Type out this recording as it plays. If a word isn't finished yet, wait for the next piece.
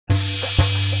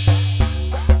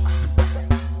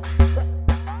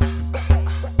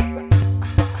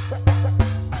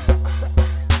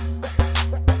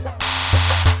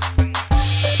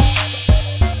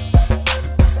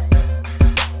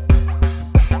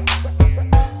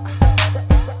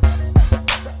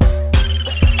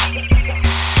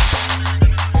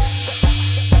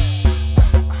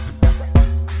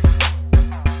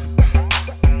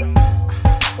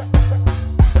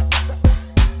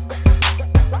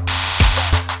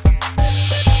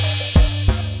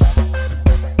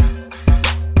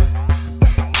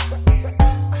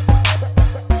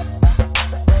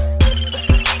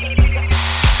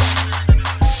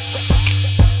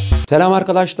Selam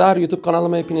arkadaşlar, YouTube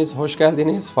kanalıma hepiniz hoş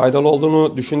geldiniz. Faydalı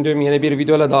olduğunu düşündüğüm yeni bir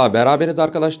videoyla daha beraberiz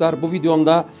arkadaşlar. Bu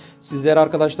videomda sizlere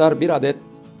arkadaşlar bir adet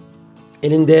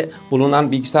elimde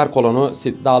bulunan bilgisayar kolonu,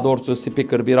 daha doğrusu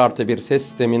speaker 1+1 ses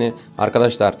sistemini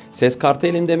arkadaşlar, ses kartı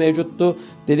elimde mevcuttu.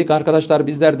 Dedik arkadaşlar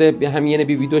bizler de hem yeni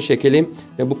bir video çekelim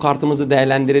ve bu kartımızı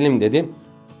değerlendirelim dedim.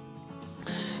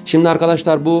 Şimdi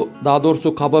arkadaşlar bu daha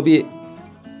doğrusu kaba bir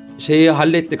şeyi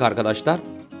hallettik arkadaşlar.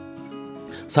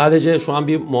 Sadece şu an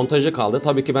bir montajı kaldı.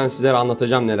 Tabii ki ben sizlere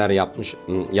anlatacağım neler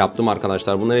yaptım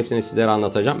arkadaşlar. Bunların hepsini sizlere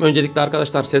anlatacağım. Öncelikle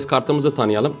arkadaşlar ses kartımızı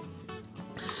tanıyalım.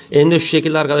 Elinde şu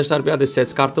şekilde arkadaşlar bir adet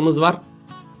ses kartımız var.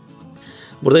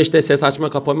 Burada işte ses açma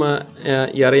kapama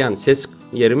yarayan ses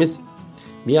yerimiz.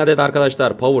 Bir adet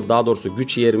arkadaşlar power, daha doğrusu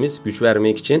güç yerimiz, güç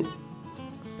vermek için.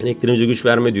 Elektriğimize güç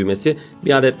verme düğmesi.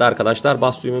 Bir adet de arkadaşlar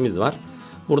bas düğmemiz var.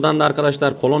 Buradan da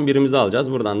arkadaşlar kolon birimizi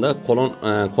alacağız. Buradan da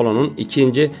kolonun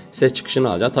ikinci ses çıkışını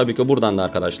alacağız. Tabii ki buradan da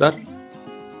arkadaşlar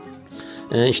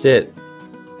işte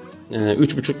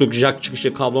 3.5'luk jack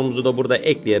çıkışı kablomuzu da burada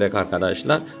ekleyerek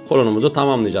arkadaşlar kolonumuzu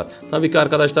tamamlayacağız. Tabii ki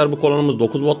arkadaşlar bu kolonumuz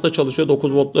 9 voltla çalışıyor.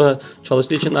 9 voltla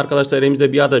çalıştığı için arkadaşlar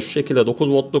elimizde bir adet şu şekilde 9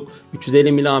 voltluk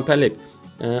 350 miliamperlik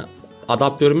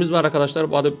adaptörümüz var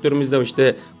arkadaşlar. Bu adaptörümüzde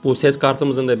işte bu ses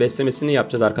kartımızın da beslemesini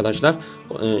yapacağız arkadaşlar.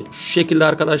 Şu şekilde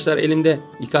arkadaşlar elimde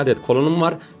 2 adet kolonum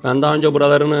var. Ben daha önce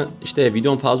buralarını işte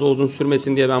videom fazla uzun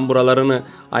sürmesin diye ben buralarını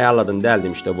ayarladım,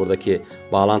 deldim işte buradaki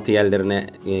bağlantı yerlerine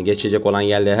geçecek olan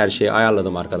yerleri her şeyi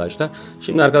ayarladım arkadaşlar.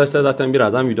 Şimdi arkadaşlar zaten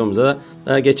birazdan videomuza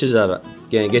da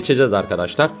geçeceğiz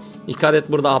arkadaşlar. 2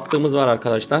 adet burada attığımız var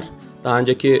arkadaşlar. Daha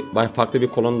önceki farklı bir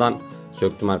kolondan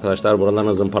söktüm arkadaşlar.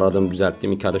 Buralarını zımparadım,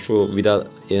 düzelttim. 2 adet şu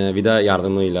vida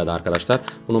yardımıyla da arkadaşlar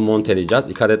bunu monteleyeceğiz.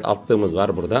 2 adet attığımız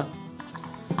var burada.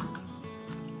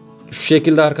 Şu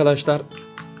şekilde arkadaşlar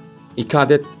 2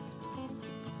 adet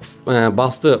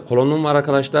bastı kolonum var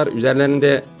arkadaşlar.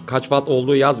 Üzerlerinde kaç watt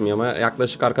olduğu yazmıyor ama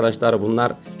yaklaşık arkadaşlar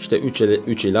bunlar işte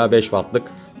 3 ila 5 wattlık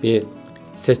bir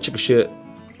ses çıkışı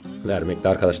vermekte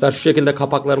arkadaşlar. Şu şekilde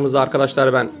kapaklarımızı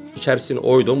arkadaşlar ben içerisine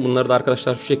oydum. Bunları da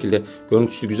arkadaşlar şu şekilde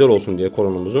görüntüsü güzel olsun diye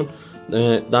kolonumuzun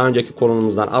daha önceki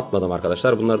kolonumuzdan atmadım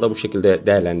arkadaşlar. Bunları da bu şekilde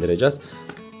değerlendireceğiz.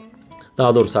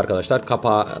 Daha doğrusu arkadaşlar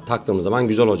kapağı taktığımız zaman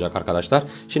güzel olacak arkadaşlar.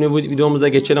 Şimdi bu videomuza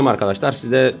geçelim arkadaşlar.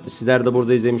 Sizler de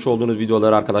burada izlemiş olduğunuz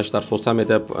videoları arkadaşlar sosyal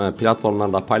medya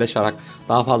platformlarında paylaşarak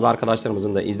daha fazla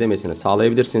arkadaşlarımızın da izlemesini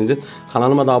sağlayabilirsiniz.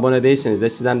 Kanalıma da abone değilseniz de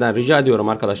sizlerden rica ediyorum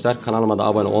arkadaşlar. Kanalıma da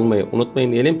abone olmayı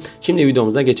unutmayın diyelim. Şimdi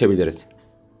videomuza geçebiliriz.